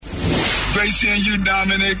great seeing you,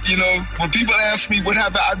 Dominic. You know, when people ask me what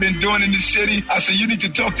have I've been doing in this city, I say, you need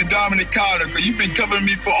to talk to Dominic Carter, because you've been covering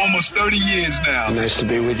me for almost 30 years now. Nice to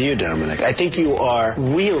be with you, Dominic. I think you are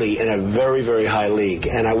really in a very, very high league.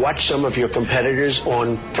 And I watch some of your competitors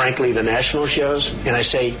on, frankly, the national shows, and I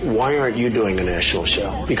say, why aren't you doing a national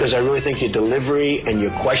show? Because I really think your delivery and your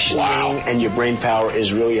questioning and your brain power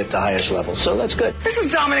is really at the highest level. So that's good. This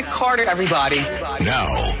is Dominic Carter, everybody. Now,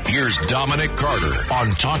 here's Dominic Carter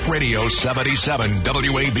on Talk Radio 77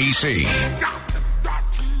 WABC.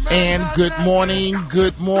 And good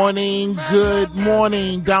morning.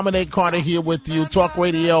 Dominic Carter here with you. Talk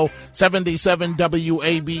Radio 77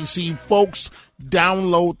 WABC. Folks,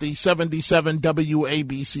 download the 77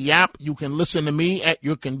 WABC app. You can listen to me at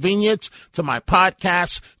your convenience, to my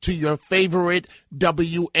podcast, to your favorite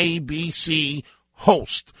WABC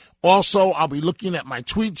host. Also, I'll be looking at my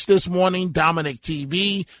tweets this morning, Dominic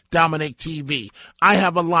TV. I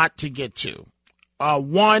have a lot to get to.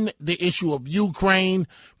 One, the issue of Ukraine.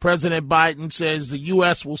 President Biden says the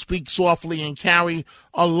U.S. will speak softly and carry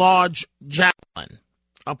a large javelin.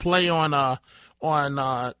 A play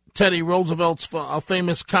on Teddy Roosevelt's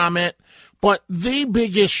famous comment. But the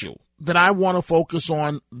big issue that I want to focus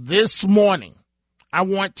on this morning, I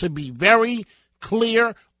want to be very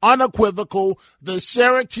clear, unequivocal. The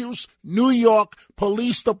Syracuse, New York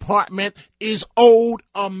Police Department is owed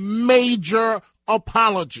a major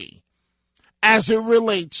apology as it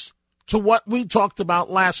relates to what we talked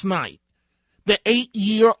about last night. The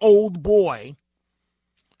 8-year-old boy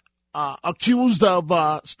accused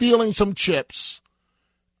of stealing some chips,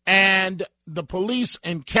 and the police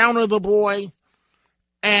encounter the boy,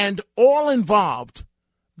 and all involved,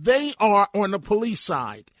 they are on the police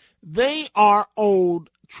side. They are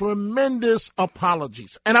owed tremendous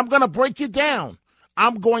apologies. And I'm going to break it down.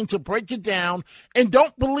 And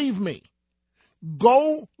don't believe me.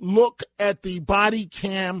 Go look at the body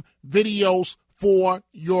cam videos for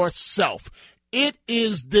yourself. It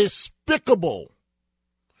is despicable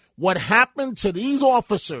what happened to these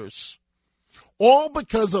officers, all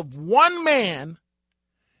because of one man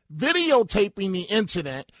videotaping the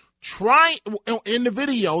incident, trying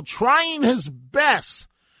his best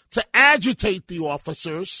to agitate the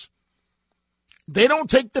officers. They don't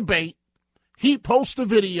take the bait. He posts the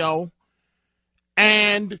video,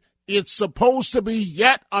 and it's supposed to be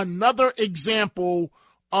yet another example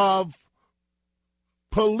of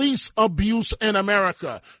police abuse in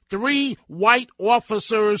America. 3 white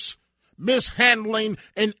officers mishandling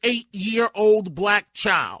an 8-year-old black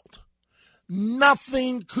child.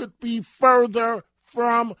 Nothing could be further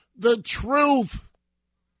from the truth.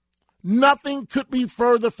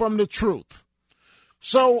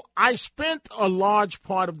 So I spent a large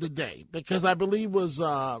part of the day, because I believe it was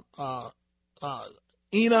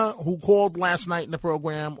Ina who called last night in the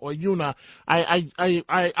program, or Yuna.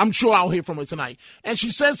 I'm sure I'll hear from her tonight. And she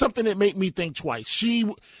said something that made me think twice.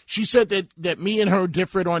 She said that me and her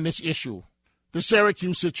differed on this issue, the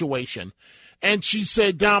Syracuse situation. And she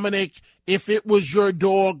said, Dominic, if it was your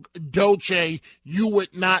dog, Dolce, you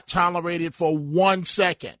would not tolerate it for 1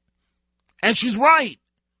 second. And she's right.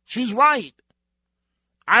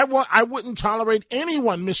 I wouldn't tolerate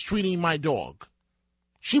anyone mistreating my dog.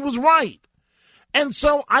 She was right. And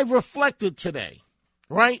so I reflected today,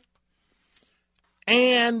 right?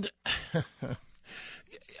 And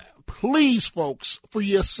please, folks, for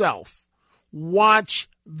yourself, watch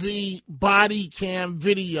the body cam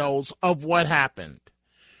videos of what happened.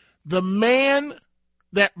 The man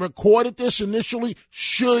that recorded this initially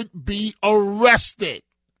should be arrested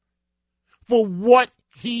for what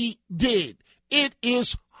he did. It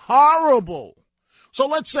is horrible. So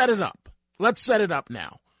let's set it up.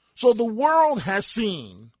 Now. So the world has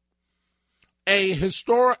seen a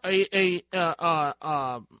hysterical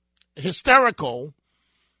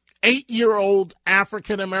 8-year-old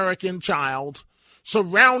African-American child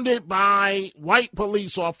surrounded by white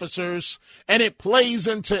police officers, and it plays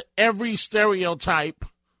into every stereotype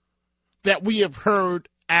that we have heard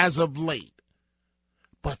as of late.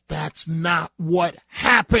 But that's not what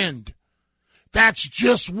happened. That's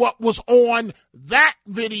just what was on that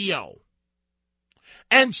video.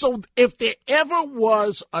 And so if there ever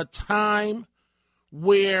was a time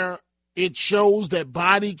where it shows that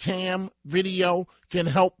body cam video can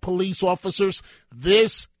help police officers,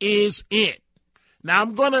 this is it. Now,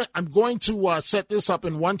 I'm going to set this up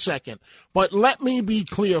in 1 second, but let me be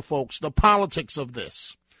clear, folks, the politics of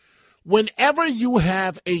this. Whenever you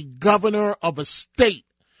have a governor of a state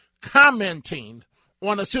commenting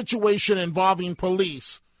on a situation involving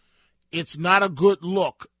police, it's not a good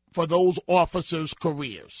look for those officers'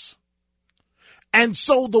 careers. And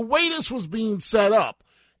so the way this was being set up,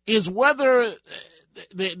 is whether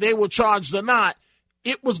they were charged or not,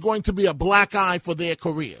 it was going to be a black eye for their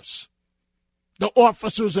careers. The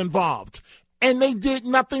officers involved. And they did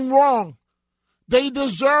nothing wrong. They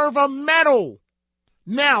deserve a medal.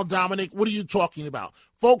 Now, Dominic, what are you talking about?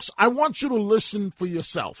 Folks, I want you to listen for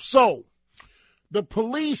yourself. So, the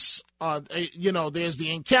police, there's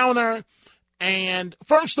the encounter. And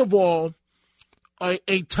first of all,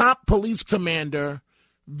 a top police commander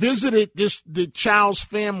visited the child's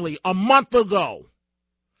family a month ago,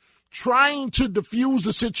 trying to defuse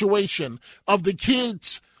the situation of the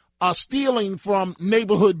kids stealing from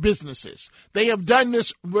neighborhood businesses. They have done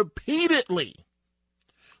this repeatedly.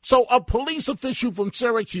 So a police official from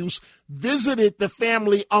Syracuse visited the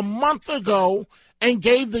family a month ago and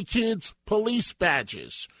gave the kids police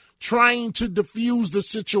badges, trying to defuse the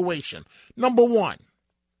situation. Number one.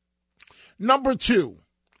 Number two,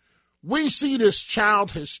 we see this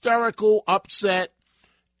child hysterical, upset,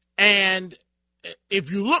 and if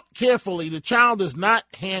you look carefully, the child is not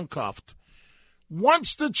handcuffed.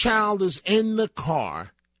 Once the child is in the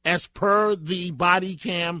car, as per the body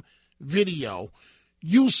cam video,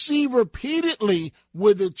 you see repeatedly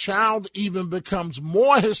where the child even becomes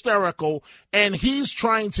more hysterical and he's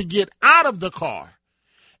trying to get out of the car.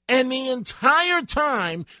 And the entire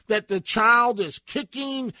time that the child is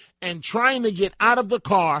kicking and trying to get out of the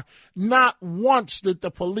car, not once did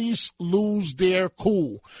the police lose their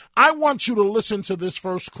cool. I want you to listen to this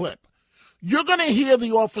first clip. You're going to hear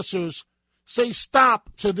the officers say stop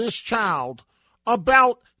to this child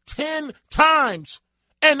about 10 times,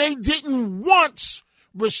 and they didn't once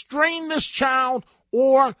restrain this child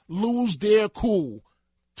or lose their cool.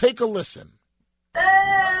 Take a listen. We're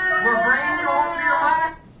bringing you home to your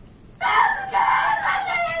mother.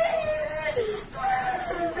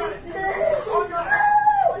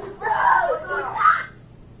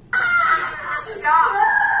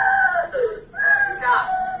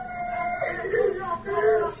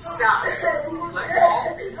 Stop. Let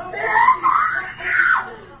go.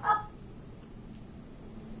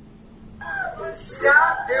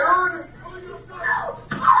 Stop, dude.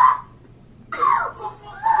 Stop.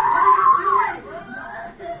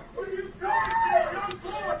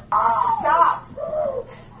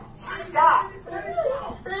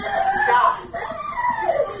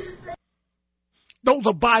 Those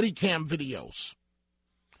are body cam videos.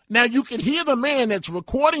 Now, you can hear the man that's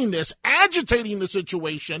recording this agitating the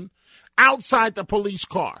situation outside the police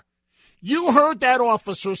car. You heard that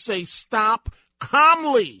officer say stop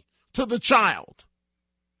calmly to the child.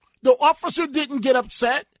 The officer didn't get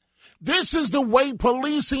upset. This is the way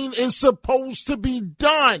policing is supposed to be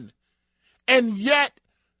done. And yet,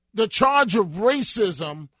 the charge of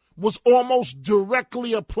racism was almost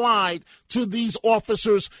directly applied to these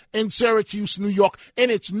officers in Syracuse, New York.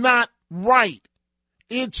 And it's not right.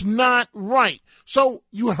 It's not right. So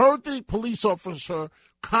you heard the police officer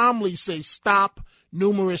calmly say stop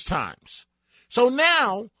numerous times. So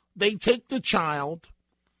now they take the child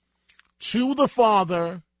to the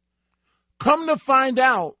father. Come to find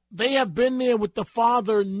out, they have been there with the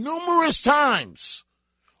father numerous times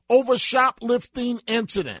over shoplifting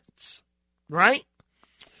incidents, right?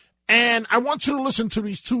 And I want you to listen to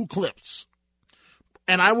these two clips,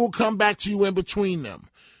 and I will come back to you in between them.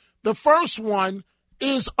 The first one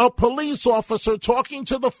is a police officer talking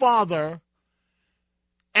to the father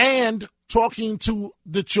and talking to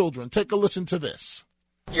the children. Take a listen to this.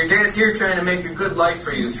 Your dad's here trying to make a good life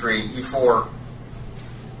for you four.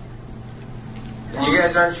 And you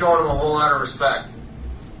guys aren't showing him a whole lot of respect.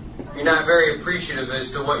 You're not very appreciative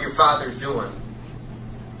as to what your father's doing.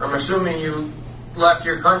 I'm assuming you left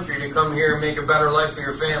your country to come here and make a better life for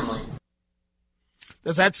your family.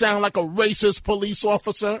 Does that sound like a racist police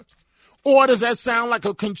officer? Or does that sound like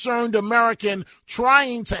a concerned American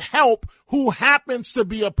trying to help who happens to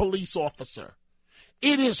be a police officer?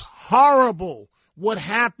 It is horrible what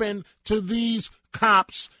happened to these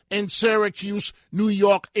cops in Syracuse, New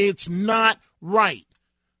York. It's not right.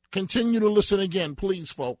 Continue to listen again,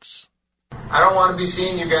 please, folks. I don't want to be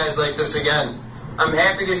seeing you guys like this again. I'm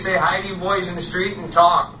happy to say hi to you boys in the street and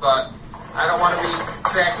talk, but I don't want to be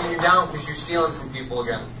tracking you down because you're stealing from people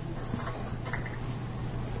again.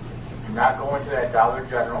 You're not going to that Dollar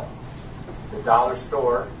General, the dollar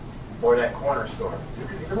store, or that corner store.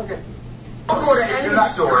 Don't go to any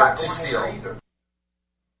store to steal.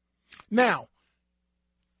 Now,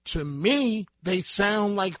 to me, they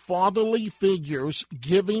sound like fatherly figures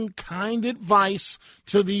giving kind advice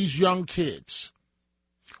to these young kids.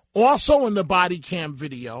 Also in the body cam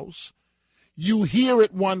videos, you hear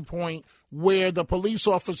at one point where the police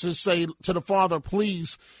officers say to the father,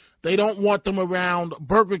 please, they don't want them around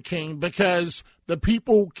Burger King because the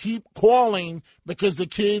people keep calling because the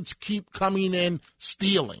kids keep coming in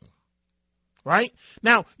stealing. Right?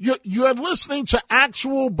 Now, you're listening to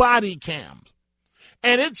actual body cams,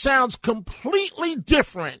 and it sounds completely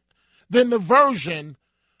different than the version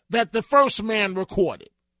that the first man recorded.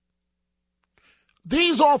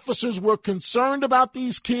 These officers were concerned about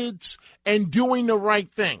these kids and doing the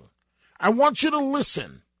right thing. I want you to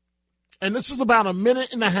listen. And this is about a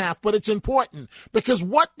minute and a half, but it's important because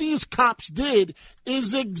what these cops did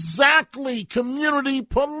is exactly community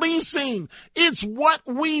policing. It's what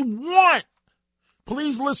we want.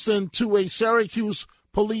 Please listen to a Syracuse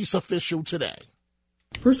police official today.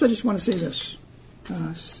 First, I just want to say this.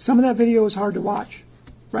 Some of that video is hard to watch,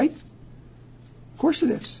 right? Of course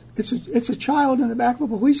it is. It's a child in the back of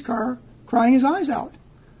a police car crying his eyes out.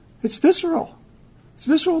 It's visceral. It's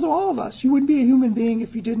visceral to all of us. You wouldn't be a human being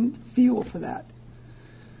if you didn't feel for that.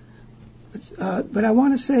 But I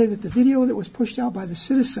want to say that the video that was pushed out by the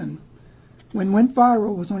Citizen, when went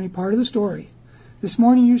viral, was only part of the story. This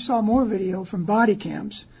morning you saw more video from body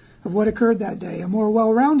cams of what occurred that day, a more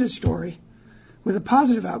well-rounded story with a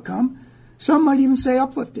positive outcome. Some might even say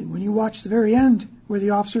uplifting when you watch the very end where the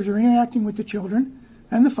officers are interacting with the children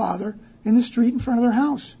and the father in the street in front of their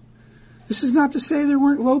house. This is not to say there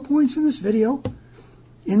weren't low points in this video,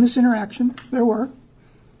 in this interaction. There were.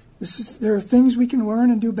 There are things we can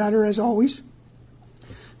learn and do better as always.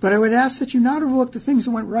 But I would ask that you not overlook the things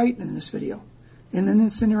that went right in this video and in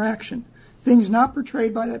this interaction. Things not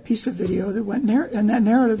portrayed by that piece of video that went and that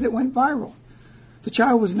narrative that went viral. The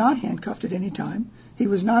child was not handcuffed at any time. He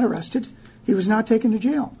was not arrested. He was not taken to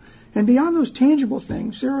jail. And beyond those tangible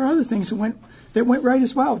things, there are other things that went right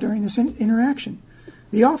as well during this interaction.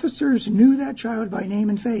 The officers knew that child by name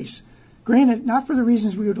and face. Granted, not for the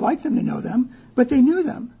reasons we would like them to know them, but they knew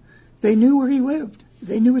them. They knew where he lived.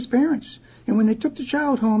 They knew his parents. And when they took the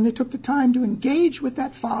child home, they took the time to engage with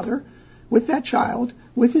that father, with that child,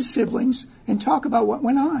 with his siblings, and talk about what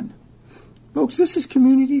went on. Folks, this is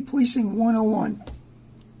Community Policing 101.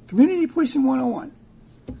 Community Policing 101.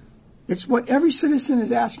 It's what every citizen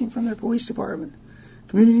is asking from their police department.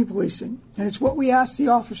 Community policing. And it's what we ask the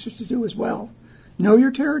officers to do as well. Know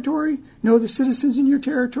your territory, know the citizens in your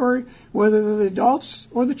territory, whether they're the adults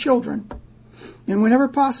or the children. And whenever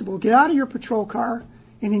possible, get out of your patrol car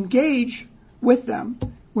and engage with them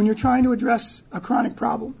when you're trying to address a chronic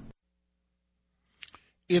problem.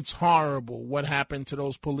 It's horrible what happened to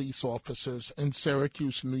those police officers in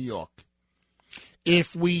Syracuse, New York.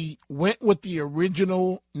 If we went with the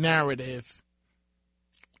original narrative,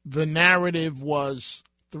 the narrative was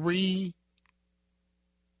 3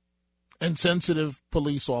 insensitive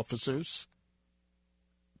police officers,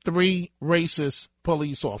 3 racist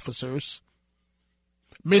police officers,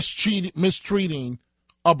 mistreating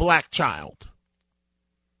a black child,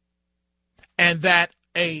 and that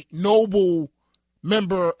a noble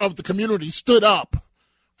member of the community stood up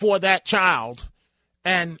for that child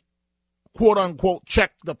and, quote unquote,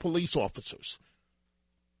 checked the police officers.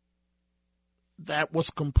 That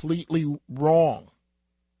was completely wrong.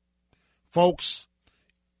 Folks,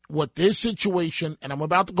 what this situation, and I'm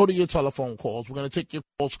about to go to your telephone calls. We're going to take your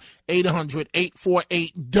calls,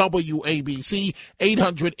 800-848-WABC,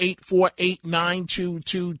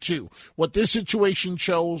 800-848-9222. What this situation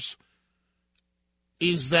shows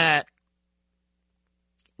is that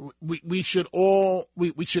we should all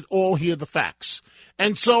hear the facts.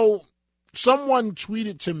 And so someone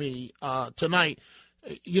tweeted to me tonight,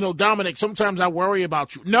 Dominic, sometimes I worry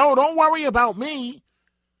about you. No, don't worry about me.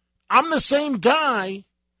 I'm the same guy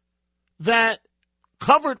that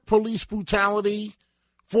covered police brutality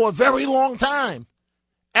for a very long time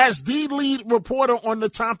as the lead reporter on the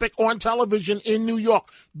topic on television in New York.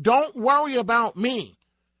 Don't worry about me.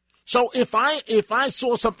 So if I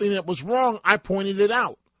saw something that was wrong, I pointed it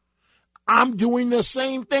out. I'm doing the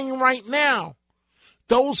same thing right now.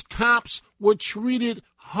 Those cops were treated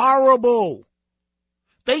horrible.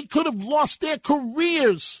 They could have lost their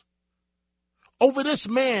careers over this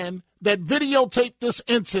man that videotaped this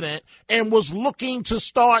incident and was looking to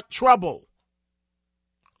start trouble.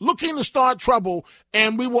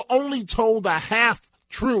 And we were only told a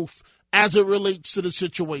half-truth as it relates to the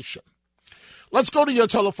situation. Let's go to your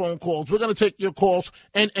telephone calls. We're going to take your calls.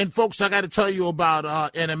 And folks, I got to tell you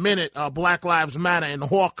about, in a minute, Black Lives Matter and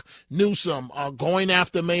Hawk Newsom going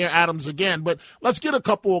after Mayor Adams again. But let's get a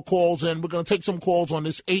couple of calls in. We're going to take some calls on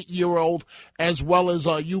this 8-year-old as well as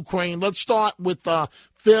Ukraine. Let's start with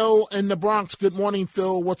Phil in the Bronx. Good morning,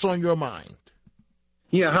 Phil. What's on your mind?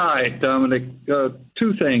 Yeah, hi, Dominic. 2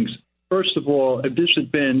 things. First of all, if this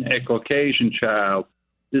had been a Caucasian child,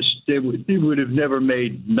 they would have never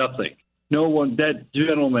made nothing. no one, that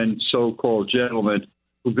gentleman, so-called gentleman,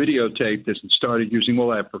 who videotaped this and started using all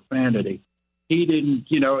that profanity, he didn't,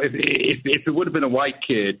 if it would have been a white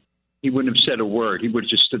kid, he wouldn't have said a word. He would have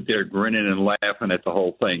just stood there grinning and laughing at the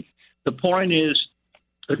whole thing. The point is,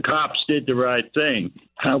 the cops did the right thing.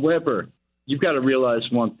 However, you've got to realize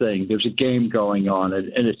one thing. There's a game going on,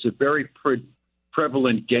 and it's a very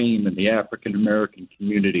prevalent game in the African-American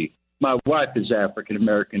community. My wife is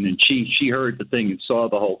African-American, and she heard the thing and saw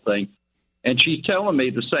the whole thing. And she's telling me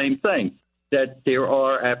the same thing, that there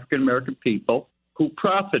are African-American people who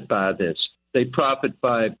profit by this. They profit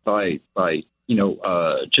by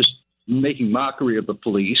just making mockery of the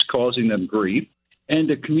police, causing them grief. And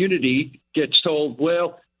the community gets told,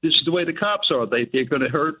 well, this is the way the cops are. They're going to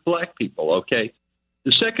hurt black people, okay?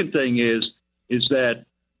 The second thing is that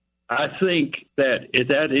I think that at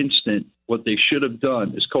that instant, what they should have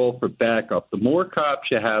done is call for backup. The more cops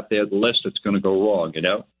you have there, the less it's going to go wrong,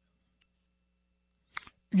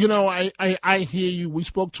 I hear you. We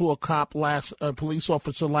spoke to a police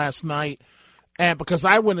officer last night, and because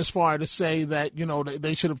I went as far to say that,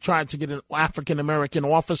 they should have tried to get an African-American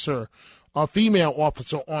officer, a female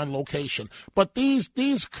officer on location. But these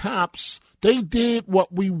cops, they did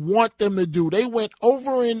what we want them to do. They went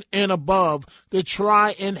over and above to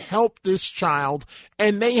try and help this child,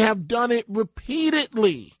 and they have done it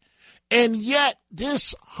repeatedly. And yet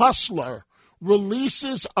this hustler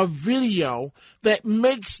releases a video that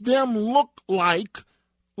makes them look like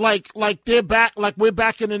they're back, like we're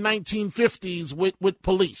back in the 1950s with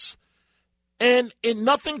police. And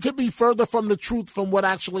nothing could be further from the truth from what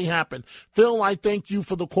actually happened. Phil, I thank you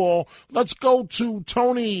for the call. Let's go to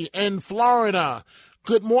Tony in Florida.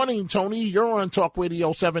 Good morning, Tony. You're on Talk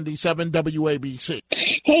Radio 77 WABC.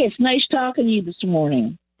 Hey, it's nice talking to you this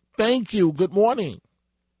morning. Thank you. Good morning.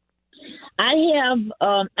 I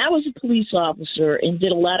was a police officer and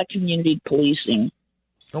did a lot of community policing.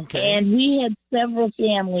 Okay. And we had several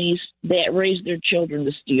families that raised their children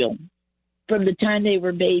to steal. From the time they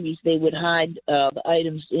were babies, they would hide the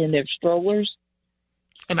items in their strollers.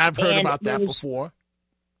 And I've heard about that before.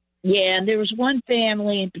 Yeah, and there was one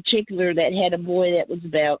family in particular that had a boy that was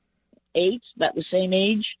about 8, about the same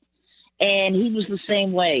age, and he was the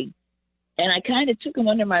same way. And I kind of took him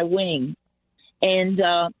under my wing. And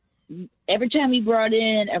every time he brought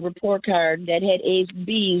in a report card that had A's and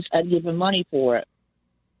B's, I'd give him money for it.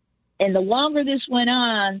 And the longer this went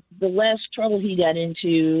on, the less trouble he got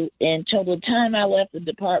into. Until the time I left the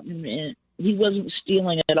department, he wasn't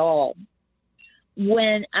stealing at all.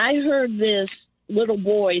 When I heard this little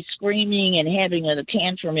boy screaming and having a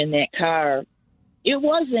tantrum in that car, it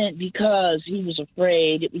wasn't because he was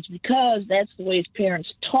afraid. It was because that's the way his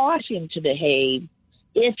parents taught him to behave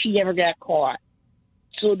if he ever got caught,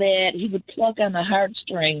 so that he would pluck on the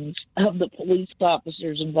heartstrings of the police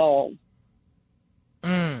officers involved.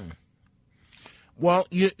 Well,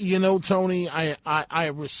 Tony,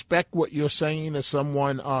 I respect what you're saying as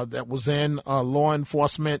someone that was in law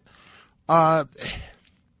enforcement. Let's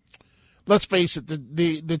face it,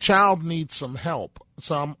 the child needs some help,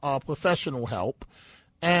 some professional help,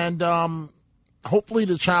 and hopefully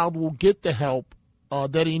the child will get the help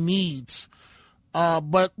that he needs.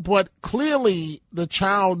 But clearly the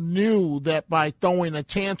child knew that by throwing a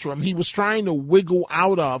tantrum, he was trying to wiggle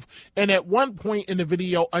out of. And at one point in the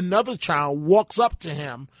video, another child walks up to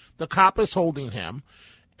him. The cop is holding him.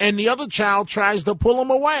 And the other child tries to pull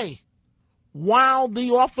him away while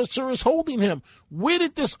the officer is holding him. Where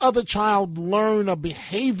did this other child learn a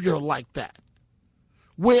behavior like that?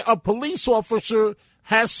 Where a police officer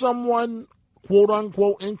has someone, quote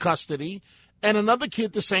unquote, in custody, and another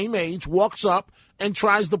kid the same age walks up and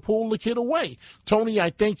tries to pull the kid away. Tony,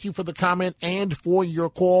 I thank you for the comment and for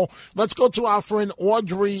your call. Let's go to our friend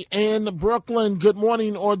Audrey in Brooklyn. Good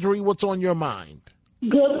morning, Audrey. What's on your mind?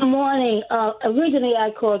 Good morning. Originally,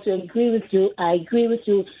 I called to agree with you. I agree with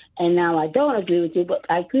you, and now I don't agree with you. But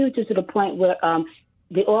I agree with you to the point where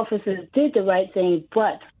the officers did the right thing.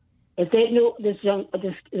 But if they knew this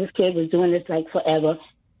kid was doing this like forever,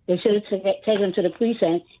 they should have taken him to the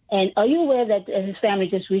precinct. And are you aware that his family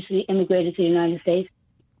just recently immigrated to the United States?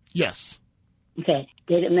 Yes. Okay,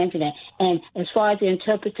 they didn't mention that. And as far as the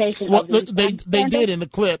interpretation, well, they did in the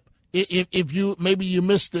clip. If you maybe you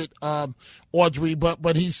missed it, Audrey,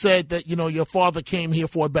 but he said that your father came here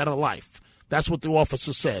for a better life. That's what the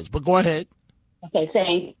officer says. But go ahead. Okay,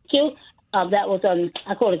 thank you. That was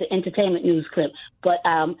I call it the entertainment news clip, but.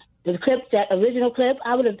 The clip, that original clip,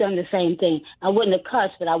 I would have done the same thing. I wouldn't have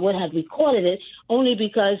cussed, but I would have recorded it only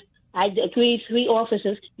because I agreed 3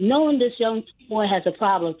 officers, knowing this young boy has a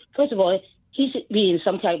problem. First of all, he should be in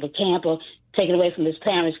some type of camp or taken away from his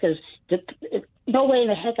parents, because no way in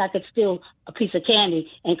the heck I could steal a piece of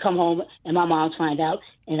candy and come home and my mom find out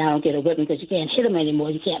and I don't get a whipping, because you can't hit him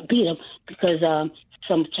anymore. You can't beat him because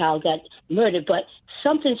some child got murdered. But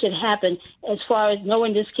something should happen as far as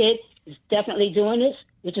knowing this kid is definitely doing this,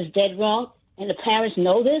 which is dead wrong, and the parents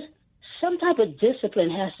know this. Some type of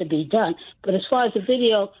discipline has to be done. But as far as the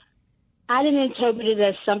video, I didn't interpret it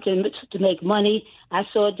as something to make money. I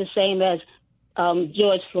saw it the same as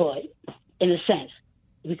George Floyd, in a sense,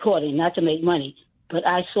 recording, not to make money. But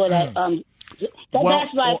I saw that.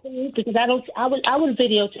 That's my opinion, because I would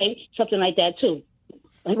videotape something like that too.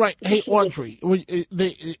 Right. Hey, Audrey,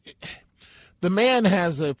 the man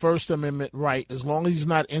has a First Amendment right, as long as he's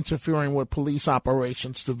not interfering with police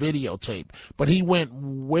operations, to videotape. But he went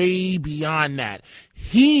way beyond that.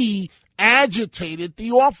 He agitated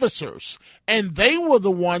the officers, and they were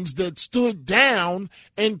the ones that stood down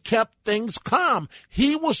and kept things calm.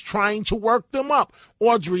 He was trying to work them up.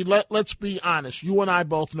 Audrey, let's be honest. You and I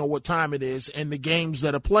both know what time it is and the games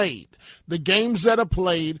that are played. The games that are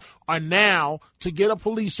played are now to get a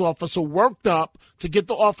police officer worked up, to get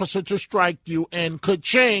the officer to strike you, and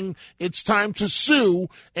ka-ching, it's time to sue,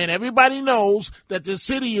 and everybody knows that the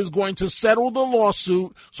city is going to settle the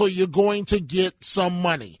lawsuit, so you're going to get some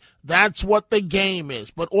money. That's what the game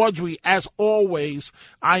is. But, Audrey, as always,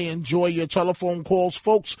 I enjoy your telephone calls.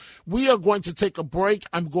 Folks, we are going to take a break.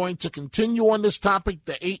 I'm going to continue on this topic,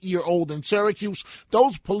 the 8-year-old in Syracuse.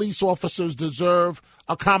 Those police officers deserve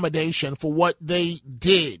accommodation for what they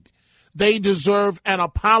did. They deserve an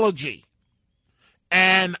apology.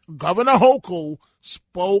 And Governor Hochul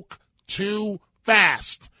spoke too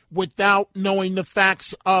fast without knowing the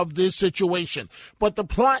facts of this situation. But the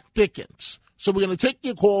plot thickens. So we're going to take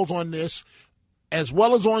your calls on this as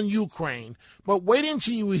well as on Ukraine. But wait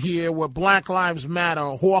until you hear what Black Lives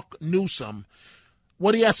Matter, Hawk Newsom,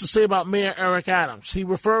 what he has to say about Mayor Eric Adams. He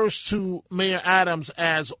refers to Mayor Adams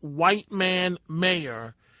as white man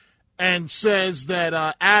mayor and says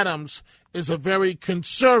that Adams is a very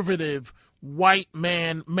conservative white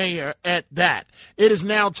man mayor at that. It is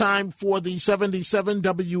now time for the 77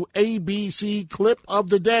 WABC clip of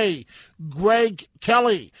the day. Greg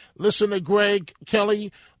Kelly. Listen to Greg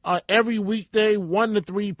Kelly every weekday, 1 to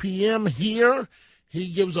 3 p.m. here. He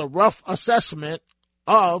gives a rough assessment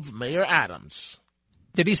of Mayor Adams.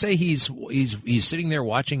 Did he say he's sitting there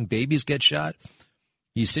watching babies get shot?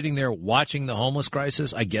 He's sitting there watching the homeless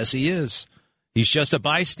crisis? I guess he is. He's just a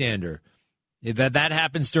bystander. That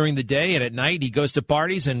happens during the day, and at night he goes to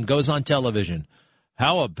parties and goes on television.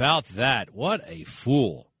 How about that? What a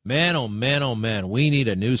fool. Man, oh, man, oh, man. We need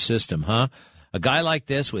a new system, huh? A guy like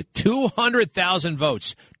this with 200,000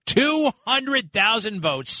 votes, 200,000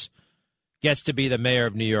 votes, gets to be the mayor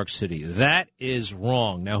of New York City. That is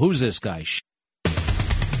wrong. Now, who's this guy?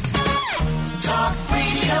 Talk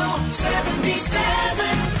Radio 77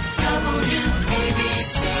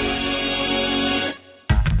 WABC.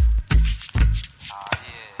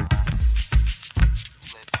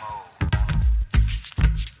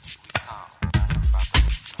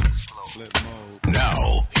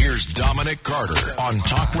 Now, here's Dominic Carter on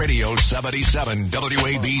Talk Radio 77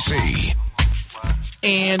 WABC.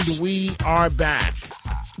 And we are back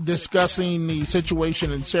discussing the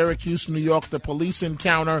situation in Syracuse, New York, the police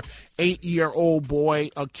encounter, 8-year-old boy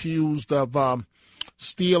accused of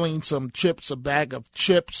stealing some chips, a bag of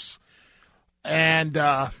chips. And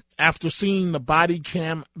after seeing the body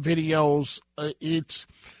cam videos,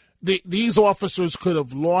 these officers could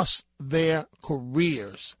have lost their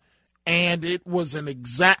careers. And it was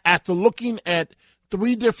after looking at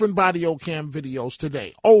 3 different body cam videos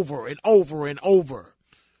today, over and over and over,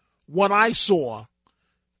 what I saw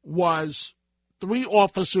was 3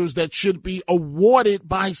 officers that should be awarded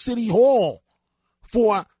by City Hall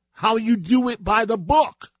for how you do it by the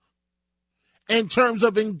book in terms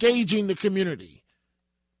of engaging the community.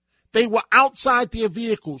 They were outside their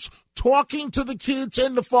vehicles talking to the kids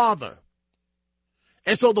and the father.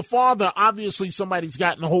 And so the father, obviously somebody's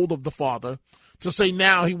gotten a hold of the father to say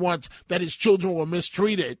now he wants that his children were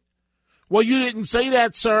mistreated. Well, you didn't say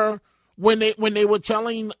that, sir. When they were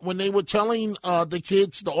telling the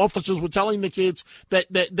kids, the officers were telling the kids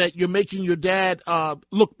that you're making your dad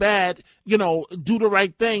look bad, do the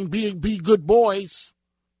right thing, be good boys.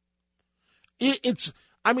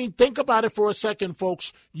 Think about it for a second,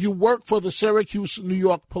 folks. You work for the Syracuse, New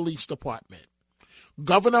York Police Department.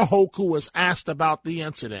 Governor Hochul was asked about the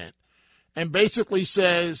incident and basically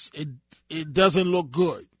says it doesn't look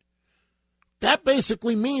good. That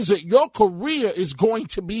basically means that your career is going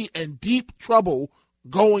to be in deep trouble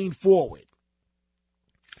going forward.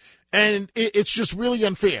 And it's just really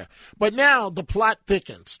unfair. But now the plot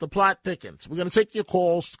thickens. The plot thickens. We're going to take your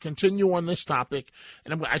calls, continue on this topic.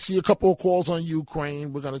 And I see a couple of calls on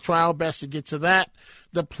Ukraine. We're going to try our best to get to that.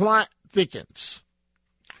 The plot thickens.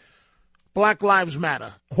 Black Lives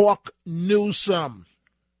Matter. Hawk Newsom.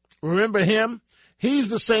 Remember him? He's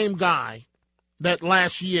the same guy that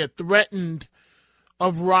last year threatened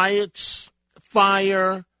of riots,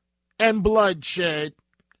 fire, and bloodshed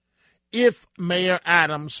if Mayor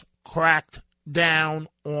Adams cracked down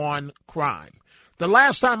on crime. The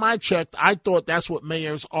last time I checked, I thought that's what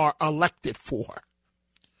mayors are elected for,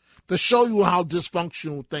 to show you how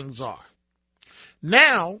dysfunctional things are.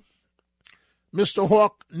 Now, Mr.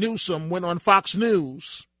 Hawk Newsom went on Fox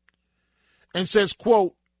News and says,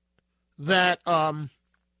 quote, that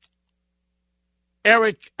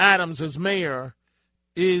Eric Adams as mayor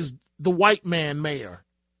is the white man mayor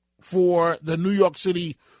for the New York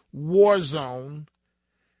City war zone,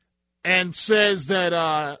 and says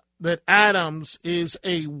that that Adams is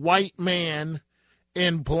a white man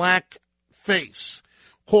in black face,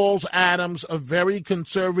 calls Adams a very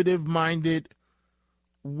conservative-minded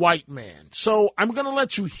white man. So I'm going to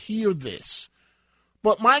let you hear this.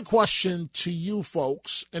 But my question to you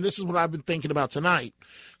folks, and this is what I've been thinking about tonight.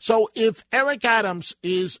 So if Eric Adams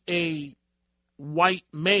is a white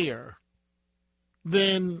mayor,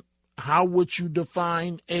 then how would you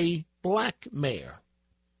define a black mayor?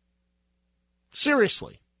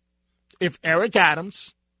 Seriously. If Eric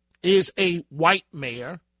Adams is a white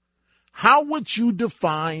mayor, how would you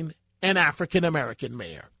define an African-American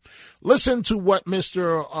mayor? Listen to what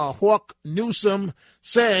Mr. Hawk Newsom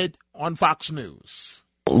said on Fox News.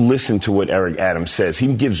 Listen to what Eric Adams says.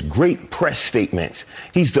 He gives great press statements.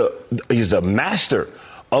 He's the master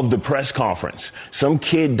of the press conference. Some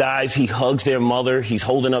kid dies, he hugs their mother, he's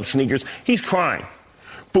holding up sneakers, he's crying.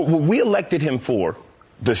 But what we elected him for,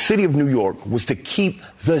 the city of New York, was to keep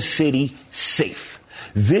the city safe.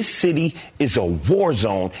 This city is a war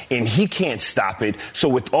zone, and he can't stop it. So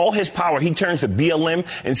with all his power, he turns to BLM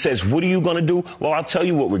and says, what are you going to do? Well, I'll tell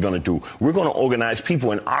you what we're going to do. We're going to organize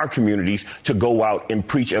people in our communities to go out and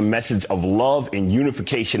preach a message of love and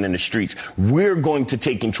unification in the streets. We're going to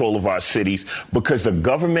take control of our cities because the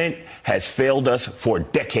government has failed us for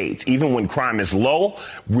decades. Even when crime is low,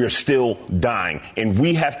 we're still dying. And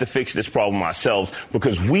we have to fix this problem ourselves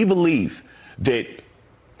because we believe that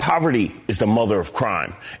poverty is the mother of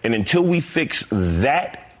crime. And until we fix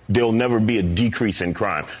that, there'll never be a decrease in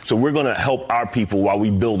crime. So we're going to help our people while we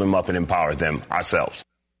build them up and empower them ourselves.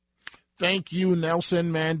 Thank you,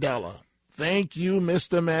 Nelson Mandela. Thank you,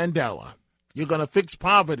 Mr. Mandela. You're going to fix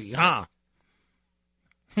poverty, huh?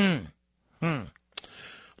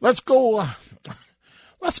 Let's go.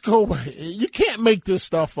 You can't make this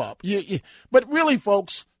stuff up. But really,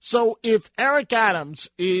 folks, so if Eric Adams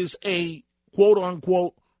is a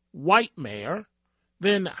quote-unquote white mayor,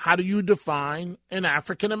 then how do you define an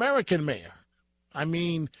African-American mayor? I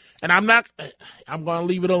mean, and I'm going to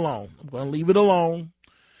leave it alone.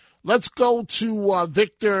 Let's go to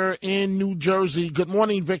Victor in New Jersey. Good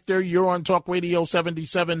morning, Victor. You're on Talk Radio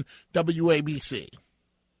 77 WABC.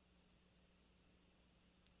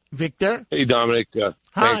 Victor? Hey, Dominic.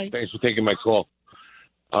 Hi. Thanks for taking my call.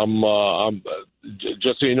 I'm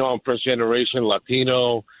just so you know, I'm first generation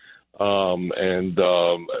Latino. And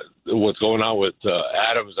what's going on with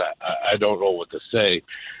Adams, I don't know what to say.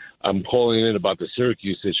 I'm calling in about the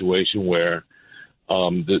Syracuse situation where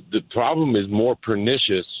the problem is more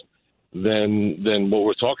pernicious than what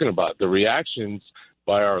we're talking about. The reactions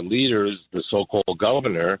by our leaders, the so-called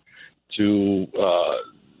governor, to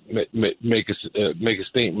make a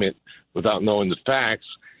statement without knowing the facts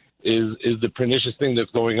is the pernicious thing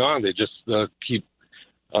that's going on. They just keep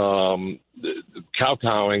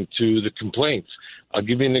kowtowing to the complaints. I'll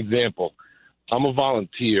give you an example. I'm a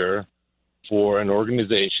volunteer for an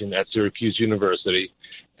organization at Syracuse University,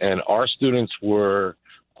 and our students were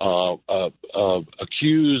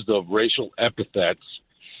accused of racial epithets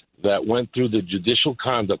that went through the Judicial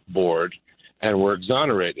Conduct Board and were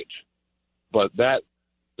exonerated. But that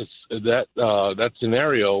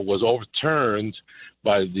scenario was overturned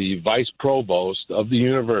by the vice provost of the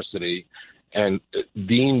university and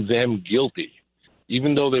deemed them guilty.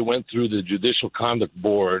 Even though they went through the Judicial Conduct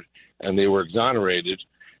Board and they were exonerated,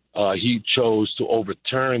 he chose to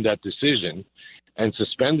overturn that decision and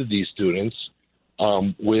suspended these students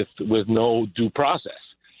with no due process.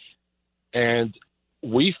 And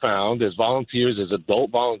we found, as volunteers, as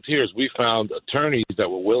adult volunteers, we found attorneys that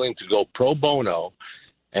were willing to go pro bono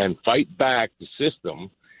and fight back the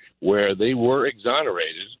system where they were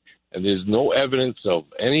exonerated, and there's no evidence of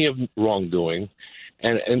any of wrongdoing.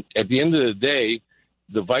 And at the end of the day,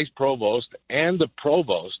 the vice provost and the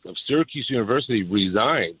provost of Syracuse University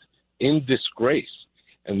resigned in disgrace.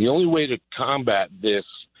 And the only way to combat this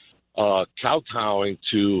kowtowing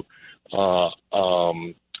to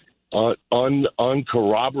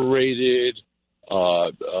uncorroborated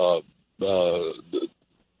the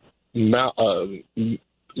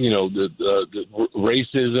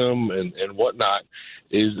racism and whatnot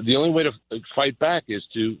is the only way to fight back is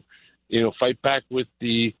to fight back with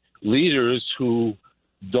the leaders who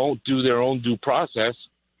don't do their own due process,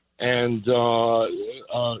 and the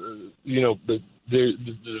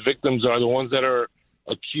victims are the ones that are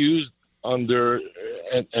accused under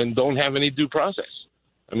and don't have any due process.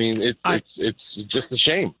 I mean, it's just a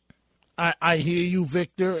shame. I hear you,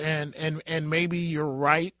 Victor, and maybe you're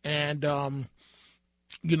right. And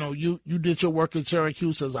you did your work at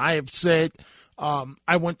Syracuse, as I have said.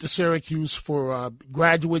 I went to Syracuse for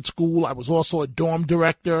graduate school. I was also a dorm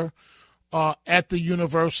director at the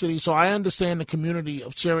university, so I understand the community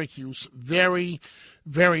of Syracuse very,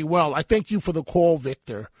 very well. I thank you for the call,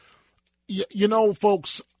 Victor.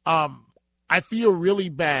 Folks, I feel really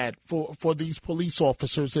bad for these police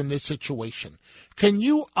officers in this situation. Can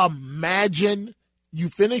you imagine you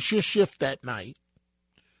finish your shift that night,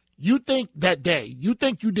 you think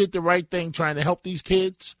you did the right thing trying to help these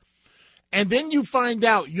kids, and then you find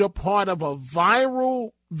out you're part of a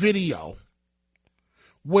viral video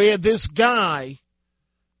where this guy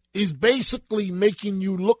is basically making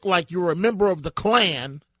you look like you're a member of the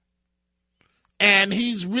Klan, and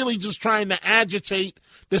he's really just trying to agitate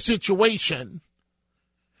the situation,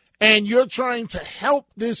 and you're trying to help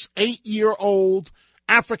this 8-year-old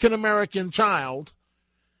African-American child,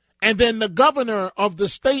 and then the governor of the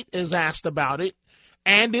state is asked about it,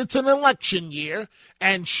 and it's an election year,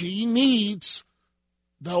 and she needs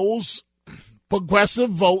those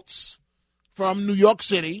progressive votes from New York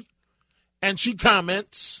City, and she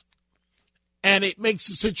comments, and it makes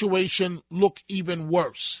the situation look even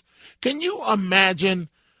worse. Can you imagine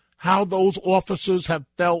how those officers have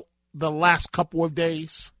felt the last couple of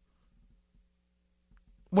days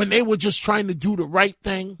when they were just trying to do the right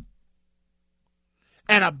thing,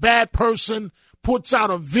 and a bad person puts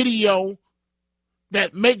out a video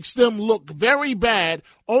that makes them look very bad,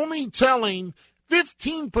 only telling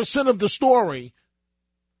 15% of the story,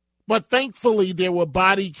 but thankfully there were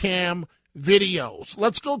body cam videos.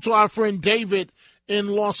 Let's go to our friend David in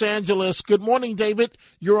Los Angeles. Good morning, David.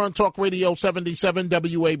 You're on Talk Radio 77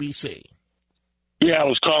 WABC. Yeah, I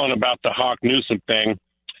was calling about the Hawk Newsom thing.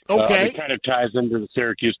 Okay. It kind of ties into the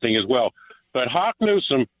Syracuse thing as well. But Hawk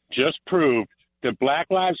Newsom just proved that Black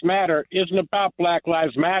Lives Matter isn't about Black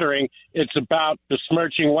Lives Mattering. It's about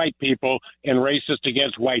besmirching white people and racist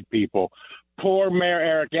against white people. Poor Mayor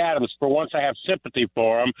Eric Adams. For once, I have sympathy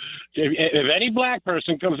for him. If any black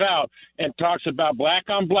person comes out and talks about black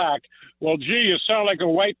on black, well, gee, you sound like a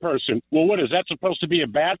white person. Well, what is that supposed to be a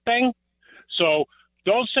bad thing? So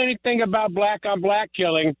don't say anything about black on black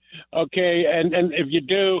killing, okay? And if you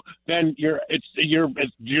do, then you're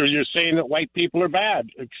saying that white people are bad.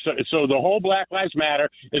 So the whole Black Lives Matter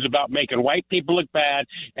is about making white people look bad,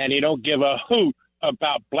 and you don't give a hoot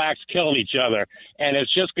about blacks killing each other, and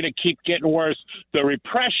it's just going to keep getting worse. The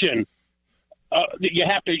repression, you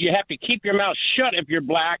have to keep your mouth shut if you're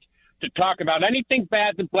black to talk about anything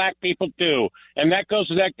bad that black people do, and that goes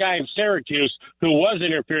to that guy in Syracuse who was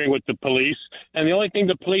interfering with the police, and the only thing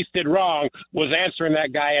the police did wrong was answering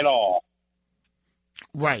that guy at all.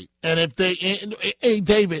 Right, and if they, hey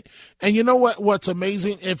David, and you know what's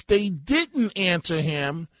amazing? If they didn't answer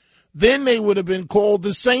him, then they would have been called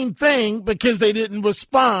the same thing because they didn't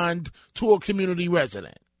respond to a community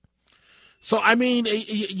resident. So, I mean,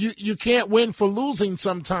 you can't win for losing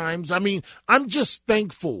sometimes. I mean, I'm just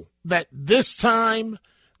thankful that this time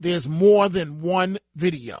there's more than one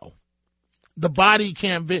video. The body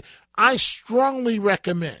cam video. I strongly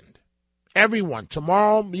recommend everyone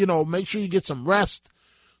tomorrow, make sure you get some rest,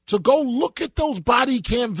 to go look at those body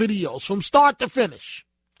cam videos from start to finish.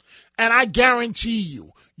 And I guarantee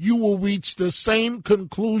you will reach the same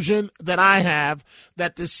conclusion that I have,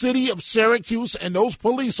 that the city of Syracuse and those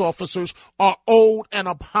police officers are owed an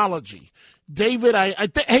apology. David,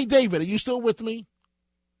 hey, David, are you still with me?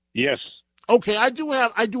 Yes. Okay, I do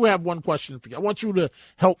have one question for you. I want you to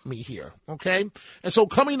help me here, okay? And so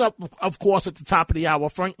coming up, of course, at the top of the hour,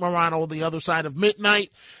 Frank Morano, The Other Side of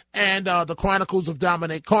Midnight, and the Chronicles of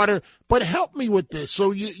Dominic Carter. But help me with this.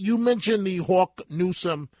 So you mentioned the Hawk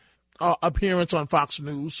Newsom appearance on Fox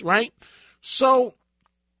News, right? So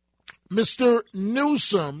Mr.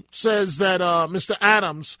 Newsom says that Mr.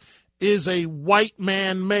 Adams is a white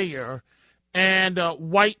man mayor and a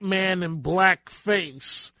white man in black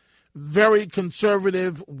face. very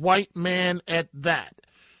conservative white man at that.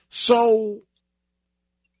 So,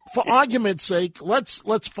 for argument's sake, let's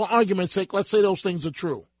say those things are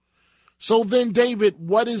true. So then, David,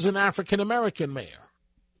 what is an African American mayor?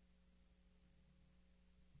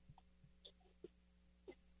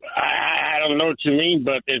 I don't know what you mean,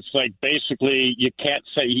 but it's like basically you can't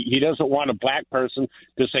say he doesn't want a black person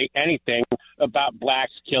to say anything about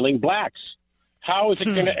blacks killing blacks. How is it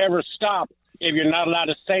going to ever stop if you're not allowed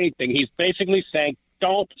to say anything? He's basically saying,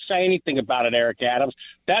 don't say anything about it, Eric Adams.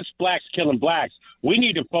 That's blacks killing blacks. We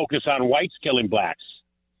need to focus on whites killing blacks.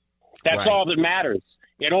 That's right. all that matters.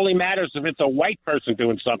 It only matters if it's a white person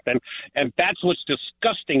doing something, and that's what's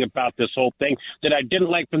disgusting about this whole thing that I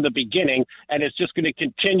didn't like from the beginning, and it's just going to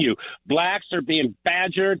continue. Blacks are being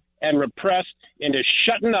badgered and repressed into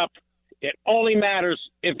shutting up. It only matters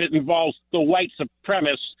if it involves the white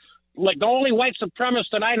supremacists. Like, the only white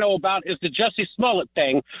supremacist that I know about is the Jussie Smollett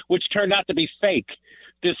thing, which turned out to be fake.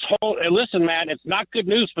 This whole, listen, man, it's not good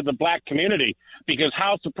news for the black community, because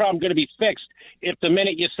how's the problem going to be fixed if the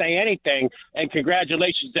minute you say anything, and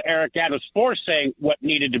congratulations to Eric Adams for saying what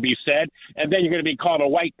needed to be said, and then you're going to be called a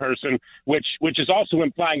white person, which is also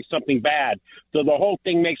implying something bad. So the whole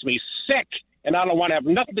thing makes me sick, and I don't want to have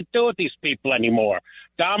nothing to do with these people anymore.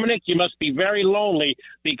 Dominic, you must be very lonely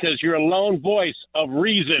because you're a lone voice of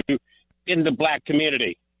reason in the black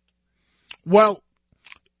community. Well,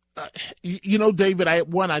 David,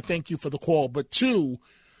 I thank you for the call, but two,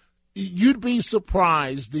 you'd be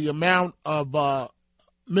surprised the amount of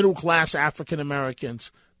middle-class African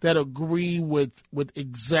Americans that agree with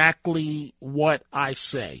exactly what I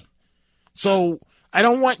say. So I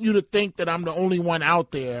don't want you to think that I'm the only one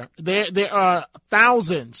out there. There are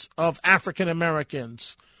thousands of African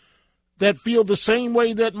Americans that feel the same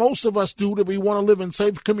way that most of us do, that we want to live in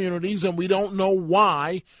safe communities, and we don't know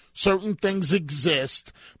why certain things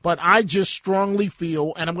exist. But I just strongly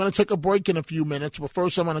feel, and I'm going to take a break in a few minutes, but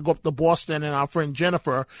first I'm going to go up to Boston and our friend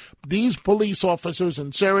Jennifer. These police officers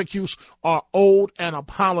in Syracuse are owed an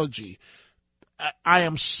apology. I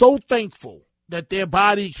am so thankful that their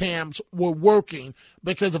body cams were working,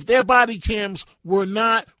 because if their body cams were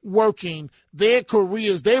not working, their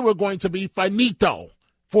careers, they were going to be finito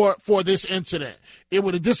for this incident. It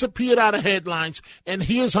would have disappeared out of headlines, and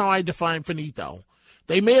here's how I define finito.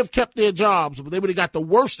 They may have kept their jobs, but they would have got the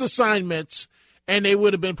worst assignments, and they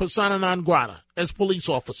would have been persona non grata as police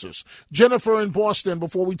officers. Jennifer in Boston,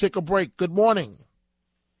 before we take a break, good morning.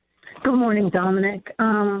 Good morning, Dominic.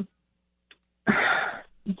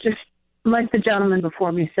 Just like the gentleman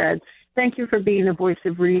before me said, thank you for being a voice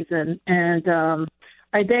of reason, and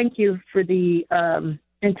I thank you for the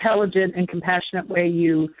intelligent and compassionate way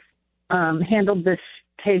you handled this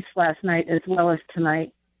case last night as well as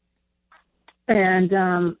tonight. And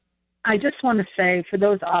I just want to say, for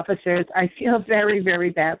those officers, I feel very,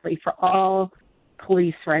 very badly for all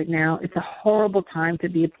police right now. It's a horrible time to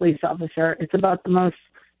be a police officer. It's about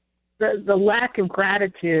the lack of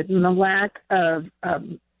gratitude and the lack of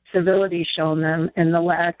civility shown them, and the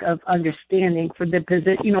lack of understanding for the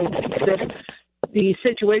position, the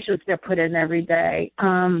situations they're put in every day,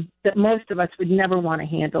 that most of us would never want to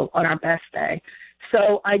handle on our best day.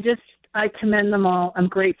 So I commend them all. I'm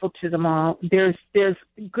grateful to them all. There's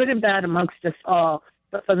good and bad amongst us all,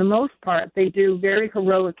 but for the most part, they do very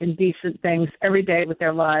heroic and decent things every day with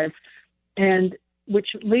their lives, and which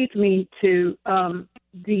leads me to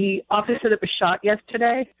the officer that was shot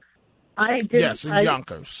yesterday. Yes, in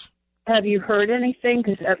Yonkers. Have you heard anything?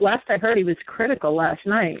 Because at last I heard he was critical last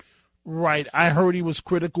night. Right. I heard he was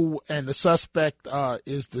critical, and the suspect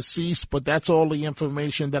is deceased, but that's all the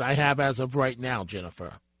information that I have as of right now,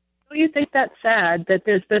 Jennifer. Do you think that's sad that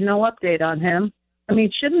there's been no update on him? I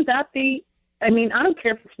mean, shouldn't that be, I don't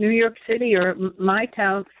care if it's New York City or my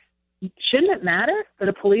town. Shouldn't it matter that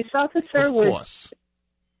a police officer Of course.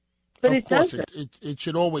 But it doesn't. It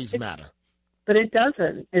should always matter. But it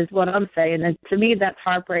doesn't, is what I'm saying. And to me, that's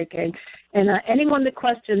heartbreaking. And anyone that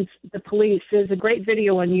questions the police, there's a great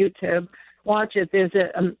video on YouTube. Watch it. There's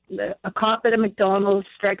a cop at a McDonald's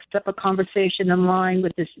strikes up a conversation in line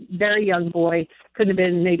with this very young boy, could have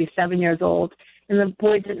been maybe 7 years old. And the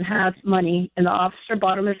boy didn't have money, and the officer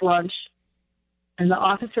bought him his lunch. And the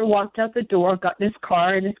officer walked out the door, got in his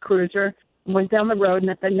car, in his cruiser, and went down the road.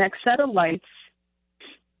 And at the next set of lights,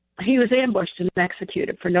 he was ambushed and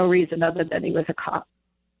executed for no reason other than he was a cop.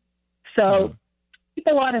 So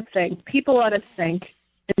people ought to think,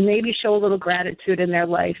 and maybe show a little gratitude in their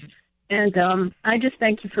life. And I just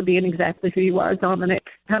thank you for being exactly who you are, Dominic.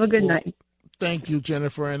 Have a good night. Thank you,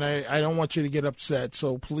 Jennifer. And I don't want you to get upset.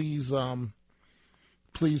 So please calm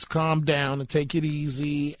down and take it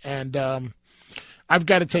easy. And I've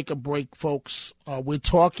got to take a break, folks. We're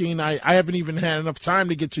talking. I haven't even had enough time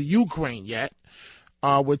to get to Ukraine yet.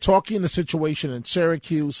 We're talking the situation in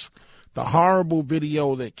Syracuse, the horrible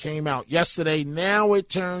video that came out yesterday. Now it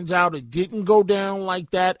turns out it didn't go down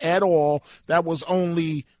like that at all. That was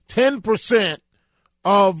only 10%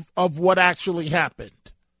 of what actually happened.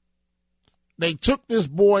 They took this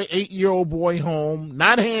boy, 8-year-old boy, home,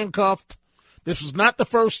 not handcuffed. This was not the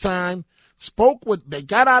first time. They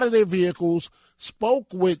got out of their vehicles, spoke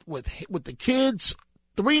with the kids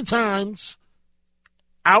 3 times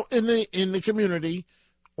out in the community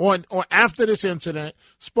or after this incident,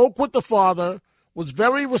 spoke with the father, was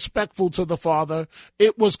very respectful to the father.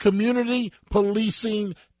 It was community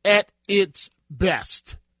policing at its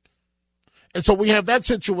best. And so we have that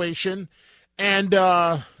situation, and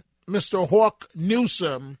Mr. Hawk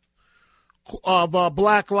Newsom of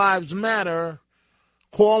Black Lives Matter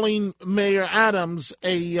calling Mayor Adams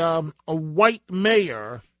a white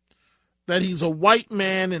mayor, that he's a white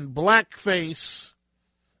man in blackface,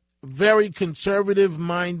 very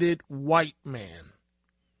conservative-minded white man.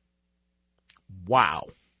 Wow.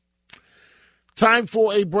 Time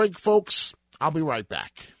for a break, folks. I'll be right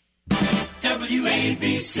back.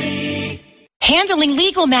 WABC. Handling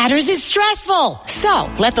legal matters is stressful.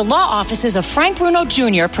 So, let the law offices of Frank Bruno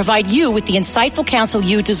Jr. provide you with the insightful counsel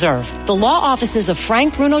you deserve. The law offices of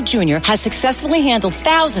Frank Bruno Jr. has successfully handled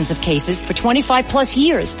thousands of cases for 25 plus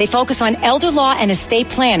years. They focus on elder law and estate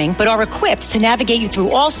planning, but are equipped to navigate you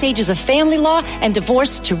through all stages of family law and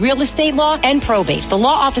divorce to real estate law and probate. The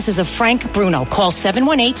law offices of Frank Bruno. Call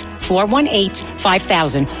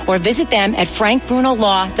 718-418-5000 or visit them at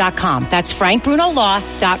frankbrunolaw.com. That's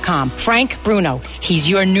frankbrunolaw.com. Frank Bruno. He's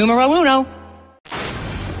your numero uno.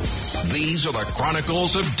 These are the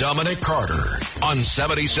Chronicles of Dominic Carter on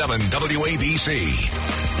 77 WABC.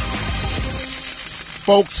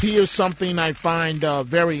 Folks, here's something I find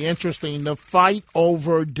very interesting. The fight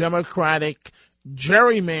over Democratic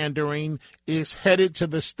gerrymandering is headed to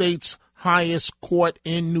the state's highest court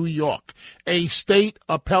in New York. A state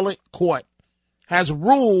appellate court has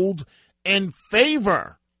ruled in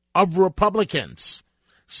favor of Republicans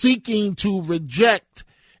seeking to reject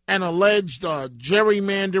an alleged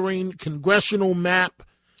gerrymandering congressional map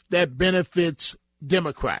that benefits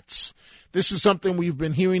Democrats. This is something we've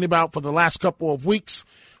been hearing about for the last couple of weeks,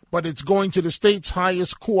 but it's going to the state's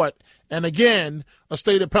highest court. And again, a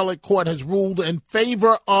state appellate court has ruled in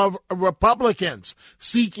favor of Republicans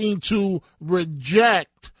seeking to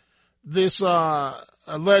reject this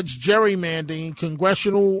alleged gerrymandering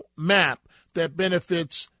congressional map that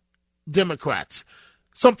benefits Democrats.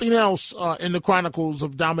 Something else in the Chronicles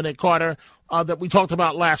of Dominic Carter that we talked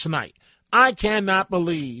about last night. I cannot